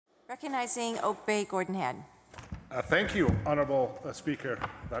Recognizing Oak Bay Gordon Head. Thank you, Honourable Speaker.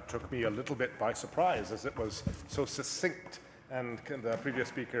 That took me a little bit by surprise, as it was so succinct, and the previous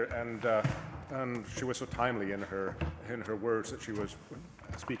speaker, and she was so timely in her words that she was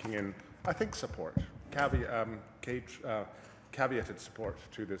speaking in, I think, support, caveated support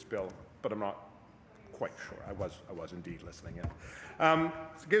to this bill, but I'm not quite sure. I was indeed listening in.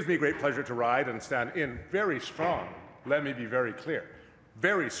 It gives me great pleasure to ride and stand in very strong, let me be very clear,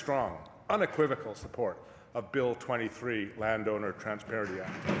 very strong, unequivocal support of Bill 23, Landowner Transparency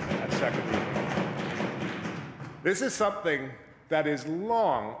Act, at second reading. This is something that is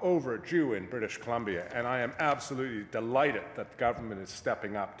long overdue in British Columbia, and I am absolutely delighted that the government is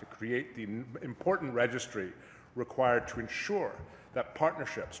stepping up to create the important registry required to ensure that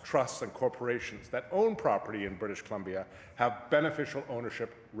partnerships, trusts, and corporations that own property in British Columbia have beneficial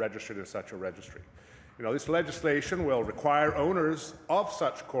ownership registered in such a registry. You know, this legislation will require owners of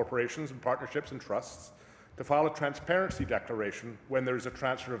such corporations and partnerships and trusts to file a transparency declaration when there is a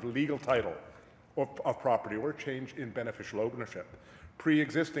transfer of legal title of property or a change in beneficial ownership.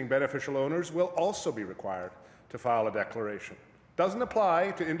 Pre-existing beneficial owners will also be required to file a declaration. Doesn't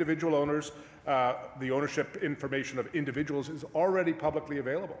apply to individual owners. The ownership information of individuals is already publicly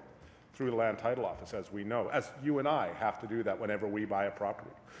available through the Land Title Office, as we know, as you and I have to do that whenever we buy a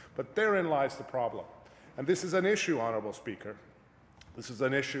property. But therein lies the problem. And this is an issue, Honourable Speaker. This is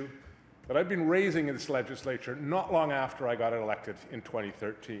an issue that I've been raising in this legislature not long after I got elected in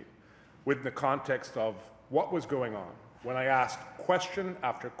 2013, with the context of what was going on when I asked question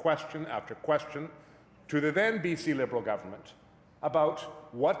after question after question to the then BC Liberal government about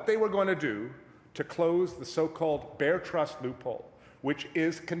what they were going to do to close the so-called Bare Trust loophole, which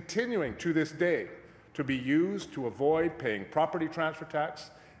is continuing to this day to be used to avoid paying property transfer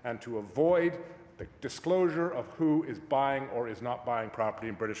tax and to avoid the disclosure of who is buying or is not buying property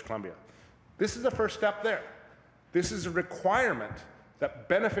in British Columbia. This is the first step there. This is a requirement that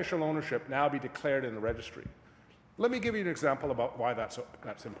beneficial ownership now be declared in the registry. Let me give you an example about why that's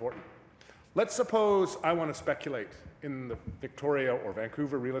important. Let's suppose I want to speculate in the Victoria or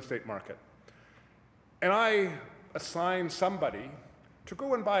Vancouver real estate market, and I assign somebody to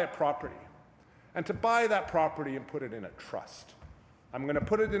go and buy a property, and to buy that property and put it in a trust. I'm going to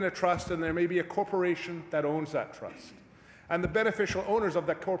put it in a trust, and there may be a corporation that owns that trust. And the beneficial owners of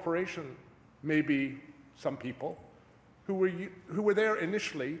that corporation may be some people who were there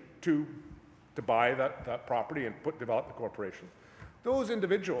initially to buy that property and develop the corporation. Those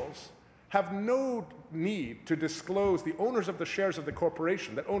individuals have no need to disclose the owners of the shares of the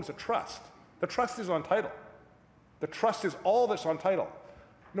corporation that owns the trust. The trust is on title. The trust is all that's on title.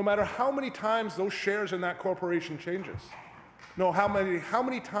 No matter how many times those shares in that corporation changes, how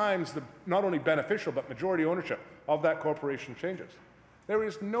many times the not only beneficial but majority ownership of that corporation changes, there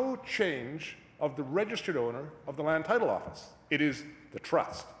is no change of the registered owner of the Land Title Office. It is the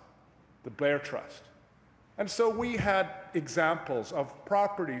trust, the Blair Trust. And so we had examples of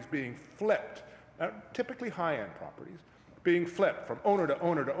properties being flipped, typically high-end properties, being flipped from owner to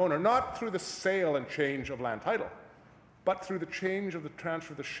owner to owner, not through the sale and change of land title, but through the change of the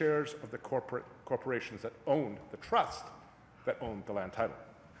transfer of the shares of the corporations that owned the trust that owned the land title.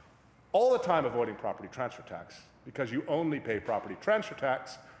 All the time avoiding property transfer tax, because you only pay property transfer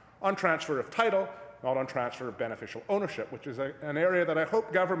tax on transfer of title, not on transfer of beneficial ownership, which is an area that I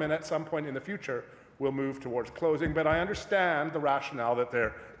hope government at some point in the future will move towards closing. But I understand the rationale that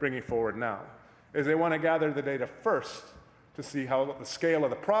they're bringing forward now, is they want to gather the data first to see how the scale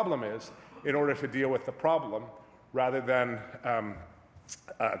of the problem is in order to deal with the problem, rather than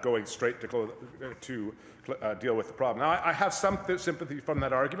going straight to deal with the problem. Now, I have some sympathy from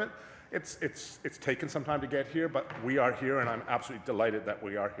that argument. It's taken some time to get here, but we are here, and I'm absolutely delighted that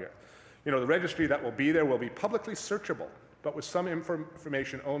we are here. You know, the registry that will be there will be publicly searchable, but with some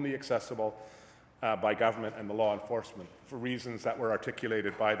information only accessible by government and the law enforcement for reasons that were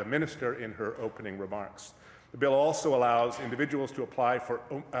articulated by the Minister in her opening remarks. The bill also allows individuals to apply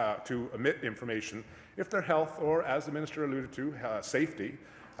to omit information if their health or, as the Minister alluded to, safety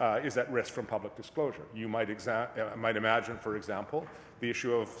is at risk from public disclosure. You might imagine, for example, the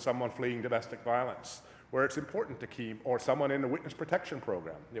issue of someone fleeing domestic violence, where it's important to keep, or someone in the witness protection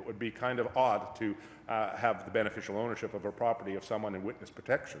program. It would be kind of odd to have the beneficial ownership of a property of someone in witness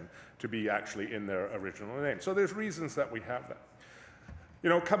protection to be actually in their original name. So there's reasons that we have that. You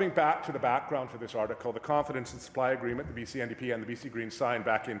know, coming back to the background for this article, the Confidence and Supply Agreement the BC NDP and the BC Greens signed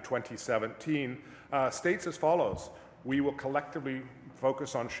back in 2017 states as follows: we will collectively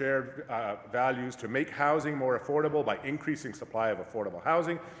focus on shared values to make housing more affordable by increasing supply of affordable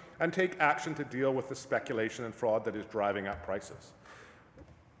housing and take action to deal with the speculation and fraud that is driving up prices.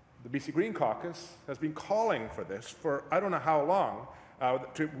 The The BC Green Caucus has been calling for this for I don't know how long.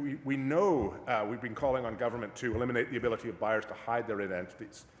 We know we've been calling on government to eliminate the ability of buyers to hide their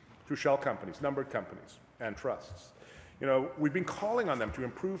identities through shell companies, numbered companies, and trusts. You know, we've been calling on them to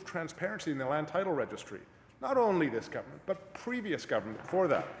improve transparency in the land title registry. Not only this government, but previous government before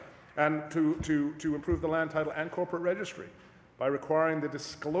that. And to improve the land title and corporate registry by requiring the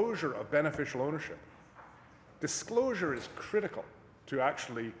disclosure of beneficial ownership. Disclosure is critical to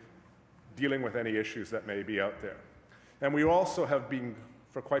actually dealing with any issues that may be out there. And we also have been,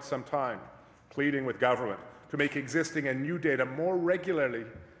 for quite some time, pleading with government to make existing and new data more regularly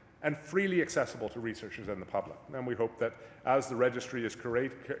and freely accessible to researchers and the public. And we hope that as the registry is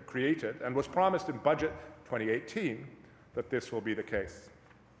created, and was promised in Budget 2018, that this will be the case.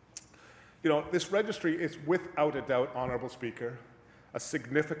 You know, this registry is without a doubt, Honourable Speaker, a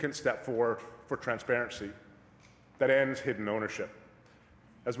significant step forward for transparency that ends hidden ownership.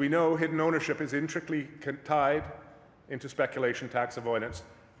 As we know, hidden ownership is intricately tied into speculation, tax avoidance,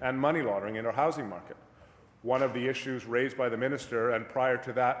 and money laundering in our housing market. One of the issues raised by the minister, and prior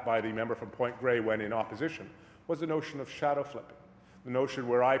to that by the member from Point Grey when in opposition, was the notion of shadow flipping. The notion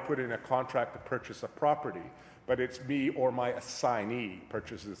where I put in a contract to purchase a property, but it's me or my assignee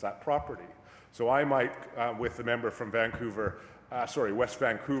purchases that property. So I might, with the member from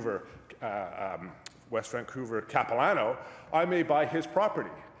West Vancouver, Capilano, I may buy his property.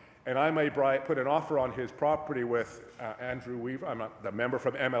 And I may put an offer on his property with Andrew Weaver, I'm not the member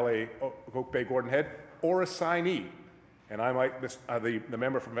from MLA Oak Bay Gordon Head, or assignee. And I might, the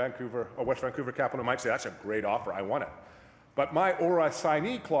member from West Vancouver Capilano might say, that's a great offer, I want it. But my or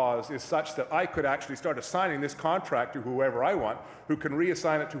assignee clause is such that I could actually start assigning this contract to whoever I want, who can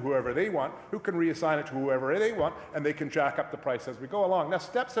reassign it to whoever they want, who can reassign it to whoever they want, and they can jack up the price as we go along. Now,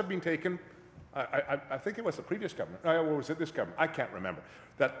 steps have been taken. I think it was the previous government, or was it this government? I can't remember.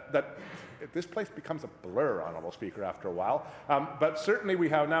 That this place becomes a blur, Honourable Speaker, after a while. But certainly we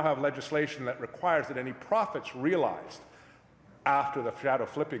now have legislation that requires that any profits realized after the shadow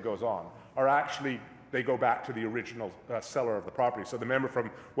flipping goes on are actually, they go back to the original seller of the property. So the member from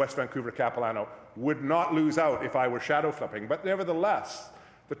West Vancouver Capilano would not lose out if I were shadow flipping. But nevertheless,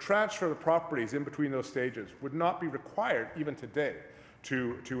 the transfer of the properties in between those stages would not be required even today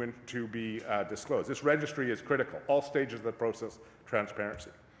to be disclosed. This registry is critical. All stages of the process, transparency.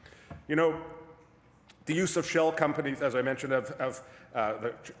 You know, the use of shell companies, as I mentioned, of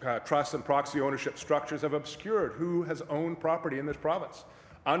the trust and proxy ownership structures have obscured who has owned property in this province,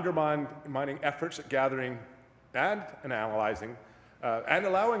 undermining efforts at gathering and analyzing and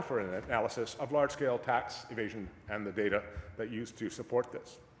allowing for an analysis of large-scale tax evasion and the data that used to support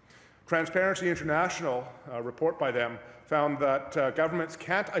this. Transparency International, a report by them, found that governments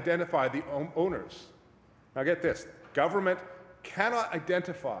can't identify the owners. Now get this, government cannot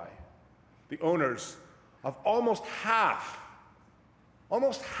identify the owners of almost half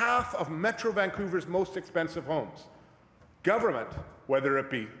of Metro Vancouver's most expensive homes. Government, whether it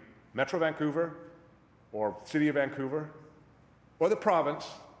be Metro Vancouver or City of Vancouver or the province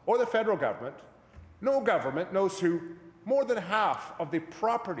or the federal government, no government knows who more than half of the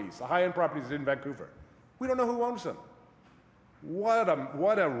properties, the high-end properties in Vancouver. We don't know who owns them. What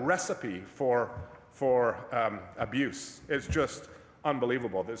a recipe for abuse. It's just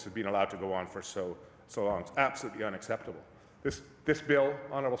unbelievable this has been allowed to go on for so long. It's absolutely unacceptable. This bill,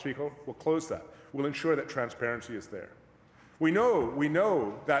 Honourable Speaker, will close that. Will ensure that transparency is there. We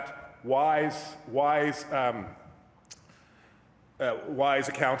know that wise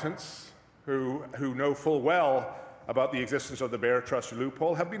accountants who know full well about the existence of the bare trust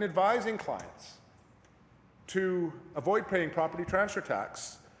loophole have been advising clients to avoid paying property transfer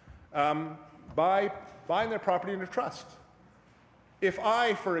tax by buying their property in a trust. If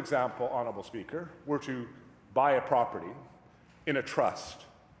I, for example, Honourable Speaker, were to buy a property in a trust,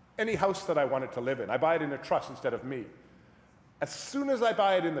 any house that I wanted to live in, I buy it in a trust instead of me. As soon as I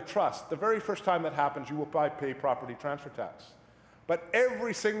buy it in the trust, the very first time that happens, you will pay property transfer tax. But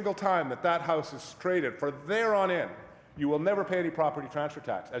every single time that house is traded, for there on in, you will never pay any property transfer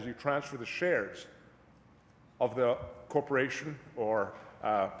tax as you transfer the shares of the corporation or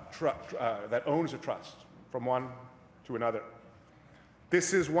that owns a trust from one to another.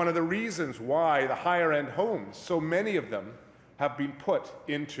 This is one of the reasons why the higher-end homes, so many of them, have been put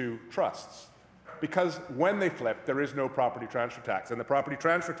into trusts. Because when they flip, there is no property transfer tax, and the property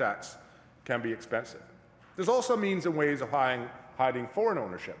transfer tax can be expensive. There's also means and ways of hiding foreign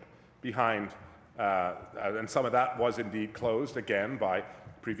ownership behind, and some of that was indeed closed, again, by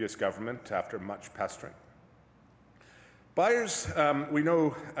previous government after much pestering. Buyers, we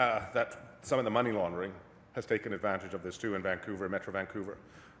know that some of the money laundering has taken advantage of this too in Vancouver, Metro Vancouver.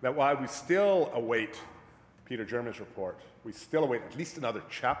 That while we still await Peter German's report, we still await at least another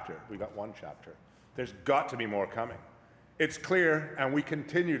chapter. We got one chapter. There's got to be more coming. It's clear, and we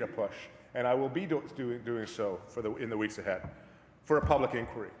continue to push, and I will be doing so in the weeks ahead, for a public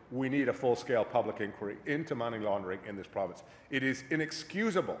inquiry. We need a full-scale public inquiry into money laundering in this province. It is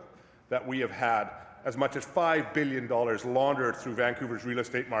inexcusable that we have had as much as $5 billion laundered through Vancouver's real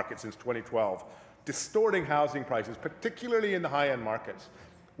estate market since 2012, distorting housing prices, particularly in the high-end markets.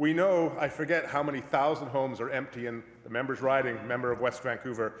 We know, I forget how many thousand homes are empty in the member's riding, member of West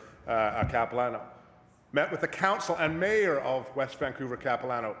Vancouver, Capilano, met with the council and mayor of West Vancouver,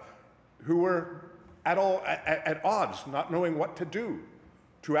 Capilano, who were at odds, not knowing what to do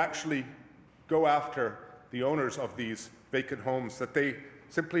to actually go after the owners of these vacant homes that they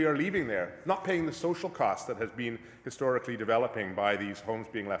simply are leaving there, not paying the social cost that has been historically developing by these homes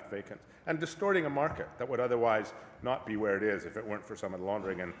being left vacant, and distorting a market that would otherwise not be where it is if it weren't for some of the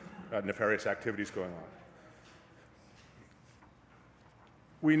laundering and nefarious activities going on.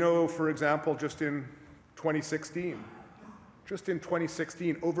 We know, for example, just in 2016,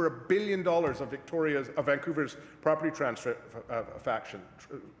 over $1 billion of Vancouver's property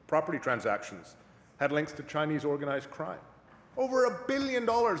transactions had links to Chinese organized crime. Over $1 billion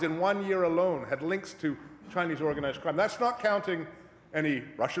in 1 year alone had links to Chinese organized crime. That's not counting any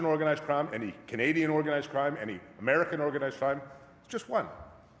Russian organized crime, any Canadian organized crime, any American organized crime. It's just one.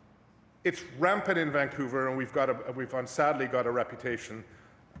 It's rampant in Vancouver, and we've sadly got a reputation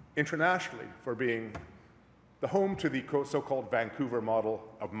internationally for being the home to the so-called Vancouver model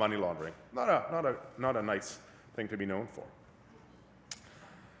of money laundering. Not a nice thing to be known for.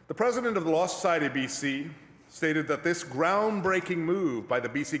 The president of the Law Society of BC stated that this groundbreaking move by the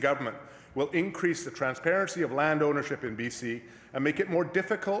BC government will increase the transparency of land ownership in BC and make it more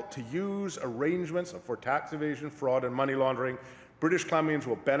difficult to use arrangements for tax evasion, fraud, and money laundering. British Columbians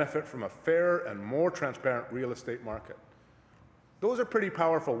will benefit from a fair and more transparent real estate market. Those are pretty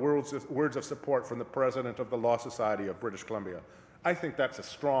powerful words of support from the president of the Law Society of British Columbia. I think that's a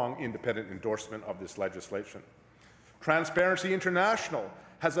strong independent endorsement of this legislation. Transparency International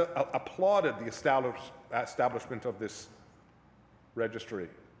has applauded the establishment of this registry.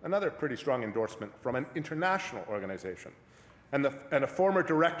 Another pretty strong endorsement from an international organization. And a former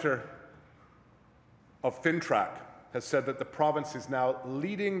director of FINTRAC has said that the province is now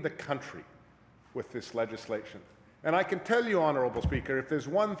leading the country with this legislation. And I can tell you, Honourable Speaker, if there's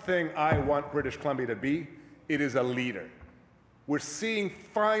one thing I want British Columbia to be, it is a leader. We're seeing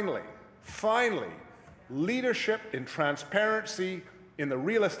finally, leadership in transparency in the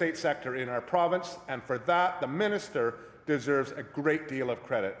real estate sector in our province, and for that, the minister deserves a great deal of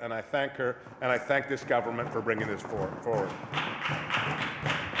credit, and I thank her, and I thank this government for bringing this forward.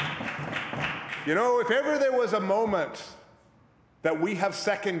 You know, if ever there was a moment that we have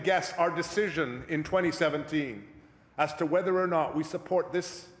second-guessed our decision in 2017 as to whether or not we support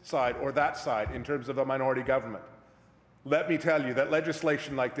this side or that side in terms of a minority government, let me tell you that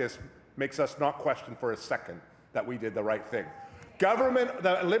legislation like this makes us not question for a second that we did the right thing. Government,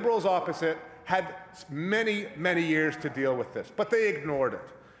 the Liberals opposite, had many, many years to deal with this, but they ignored it.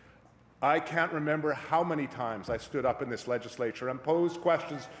 I can't remember how many times I stood up in this legislature and posed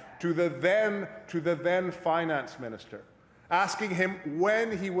questions to the then finance minister, asking him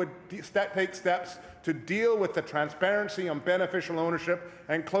when he would take steps to deal with the transparency on beneficial ownership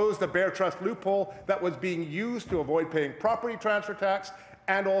and close the Bear Trust loophole that was being used to avoid paying property transfer tax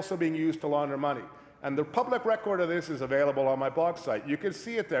and also being used to launder money. And the public record of this is available on my blog site. You can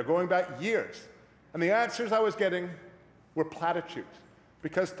see it there, going back years. And the answers I was getting were platitudes.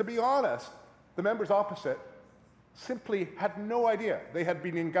 Because to be honest, the members opposite simply had no idea. They had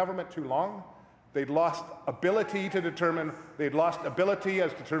been in government too long. They'd lost ability as to determine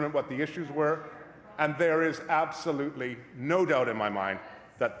what the issues were. And there is absolutely no doubt in my mind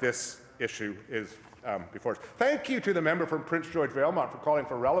that this issue is before us. Thank you to the member from Prince George Valemount for calling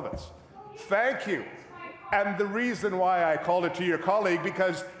for relevance. Thank you. And the reason why I called it to your colleague,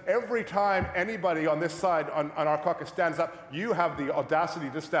 because every time anybody on this side, on our caucus, stands up, you have the audacity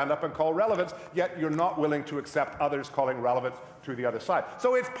to stand up and call relevance, yet you're not willing to accept others calling relevance to the other side.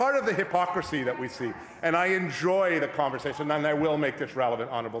 So it's part of the hypocrisy that we see. And I enjoy the conversation, and I will make this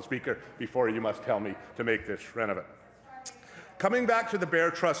relevant, Honourable Speaker, before you must tell me to make this relevant. Coming back to the Bear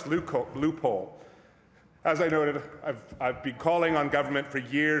Trust loophole, As I noted, I've been calling on government for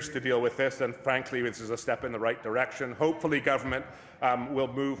years to deal with this, and frankly, this is a step in the right direction. Hopefully, government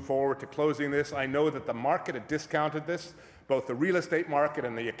will move forward to closing this. I know that the market had discounted this, both the real estate market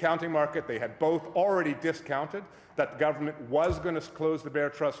and the accounting market. They had both already discounted that the government was going to close the Bear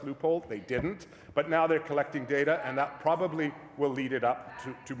Trust loophole. They didn't, but now they're collecting data, and that probably will lead it up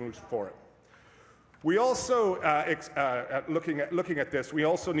to move forward. We also, looking at this, we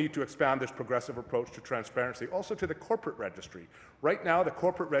also need to expand this progressive approach to transparency, also to the corporate registry. Right now, the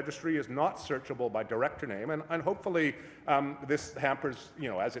corporate registry is not searchable by director name, and hopefully this hampers,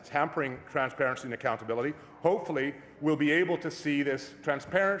 as it's hampering transparency and accountability, hopefully we'll be able to see this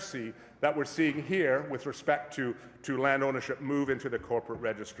transparency that we're seeing here with respect to land ownership move into the corporate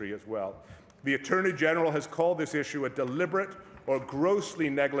registry as well. The Attorney General has called this issue a deliberate or grossly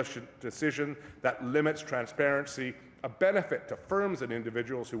negligent decision that limits transparency, a benefit to firms and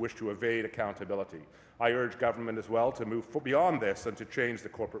individuals who wish to evade accountability. I urge government as well to move beyond this and to change the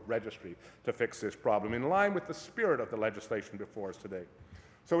corporate registry to fix this problem in line with the spirit of the legislation before us today.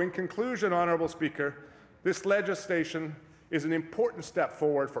 So in conclusion, Honourable Speaker, this legislation is an important step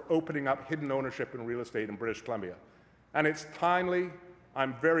forward for opening up hidden ownership in real estate in British Columbia. And it's timely.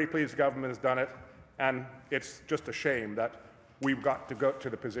 I'm very pleased the government has done it, and it's just a shame that we've got to go to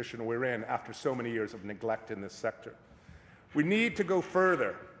the position we're in after so many years of neglect in this sector. We need to go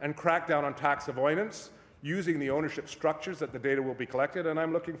further and crack down on tax avoidance using the ownership structures that the data will be collected, and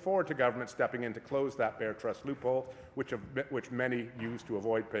I'm looking forward to government stepping in to close that Bear Trust loophole, which many use to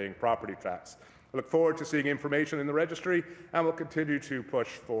avoid paying property tax. I look forward to seeing information in the registry, and we'll continue to push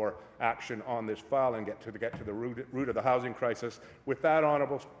for action on this file and get to the root of the housing crisis. With that,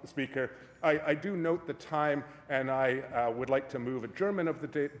 Honourable Speaker, I do note the time, and I would like to move adjournment of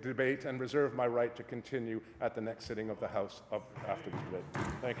the debate and reserve my right to continue at the next sitting of the House after this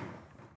debate. Thank you.